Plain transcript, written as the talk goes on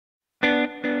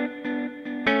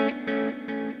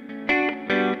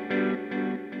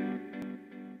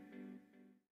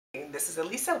this is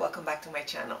Elisa. Welcome back to my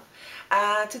channel.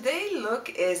 Today's look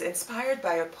is inspired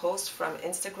by a post from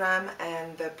Instagram,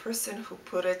 and the person who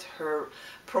put it, her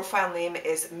profile name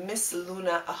is Miss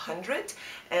Luna 100,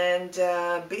 and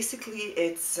basically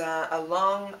it's a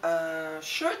long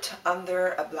shirt under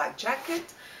a black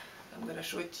jacket. I'm gonna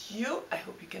show it to you. I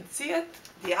hope you can see it.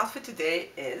 The outfit today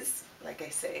is, like I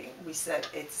say, we said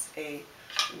it's a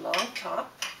long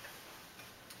top.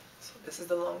 So this is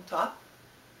the long top.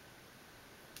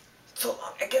 So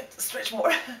long, I can't stretch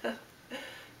more.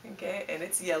 Okay, and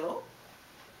it's yellow.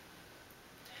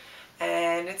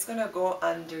 And it's gonna go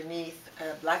underneath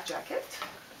a black jacket,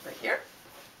 right here.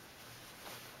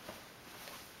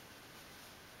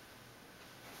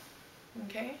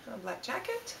 Okay, a black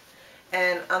jacket.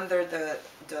 And under the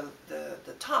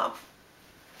top,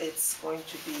 it's going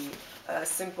to be a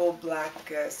simple black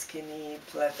skinny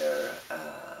pleather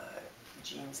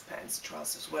jeans, pants,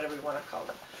 trousers, whatever you want to call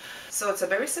them. So it's a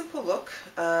very simple look.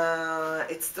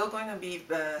 It's still going to be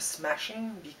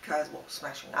smashing because, well,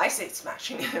 smashing, I say it's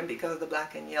smashing because of the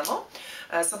black and yellow.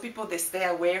 Some people, they stay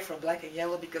away from black and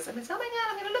yellow because I mean, oh my god,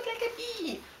 I'm gonna look like a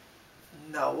bee.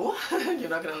 No, you're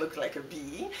not gonna look like a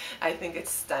bee. I think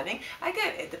it's stunning.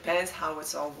 Again, it depends how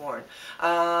it's all worn.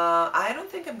 I don't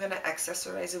think I'm gonna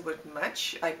accessorize it with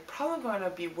much. I'm probably gonna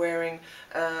be wearing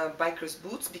biker's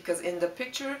boots because in the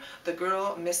picture the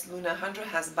girl Miss Luna 100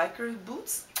 has biker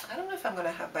boots. I don't know if I'm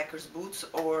gonna have biker's boots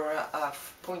or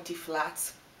pointy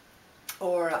flats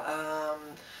or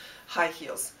high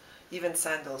heels, even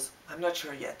sandals. I'm not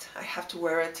sure yet. I have to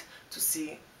wear it to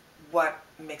see what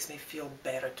makes me feel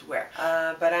better to wear.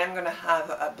 But I'm gonna have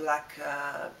a black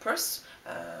purse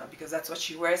because that's what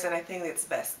she wears, and I think it's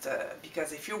best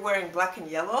because if you're wearing black and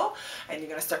yellow and you're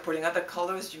gonna start putting other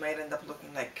colors, you might end up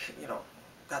looking like, you know,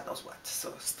 God knows what.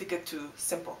 So stick it to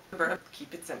simple. Remember,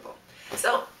 keep it simple.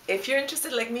 So if you're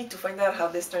interested like me to find out how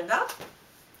this turned out,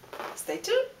 stay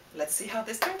tuned. Let's see how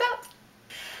this turned out.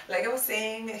 Like I was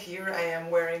saying, here I am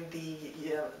wearing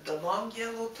the long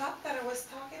yellow top that I was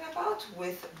talking about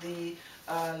with the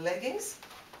leggings,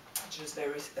 which is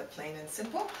very plain and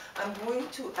simple. I'm going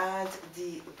to add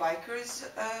the biker's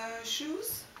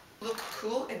shoes. Look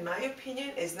cool, in my opinion,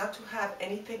 is not to have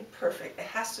anything perfect. It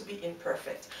has to be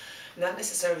imperfect. Not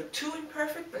necessarily too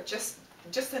imperfect, but just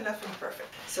enough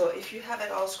imperfect. So if you have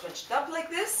it all scrunched up like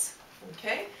this,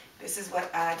 okay, this is what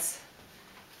adds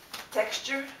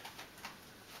texture.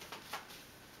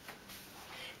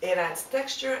 It adds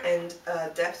texture and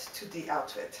depth to the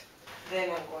outfit. Then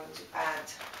I'm going to add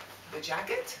the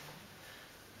jacket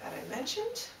that I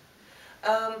mentioned.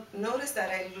 Notice that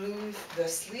I leave the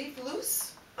sleeve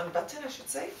loose, unbuttoned I should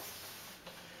say,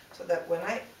 so that when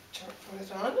I put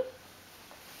it on,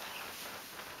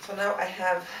 so now I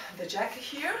have the jacket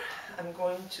here. I'm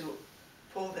going to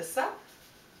pull this up,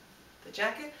 the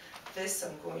jacket. This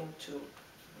I'm going to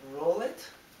roll it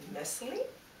messily.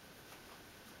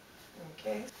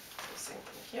 Okay, so same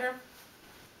thing here.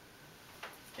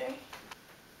 Okay,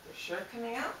 the shirt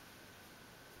coming out.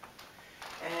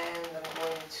 And I'm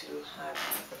going to have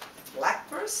a black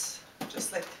purse,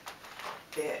 just like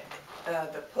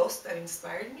the post that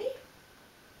inspired me.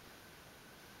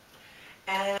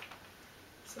 And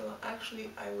so actually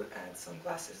I would add some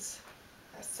glasses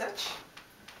as such,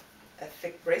 a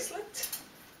thick bracelet.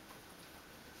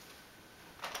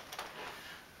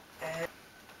 And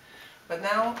but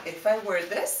now, if I wear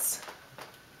this,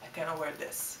 I cannot wear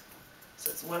this. So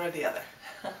it's one or the other.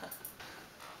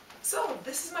 So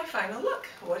this is my final look.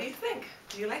 What do you think?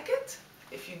 Do you like it?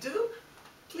 If you do,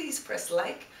 please press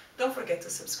like. Don't forget to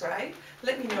subscribe.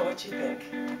 Let me know what you think.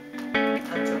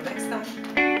 Until next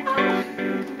time.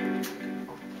 Bye.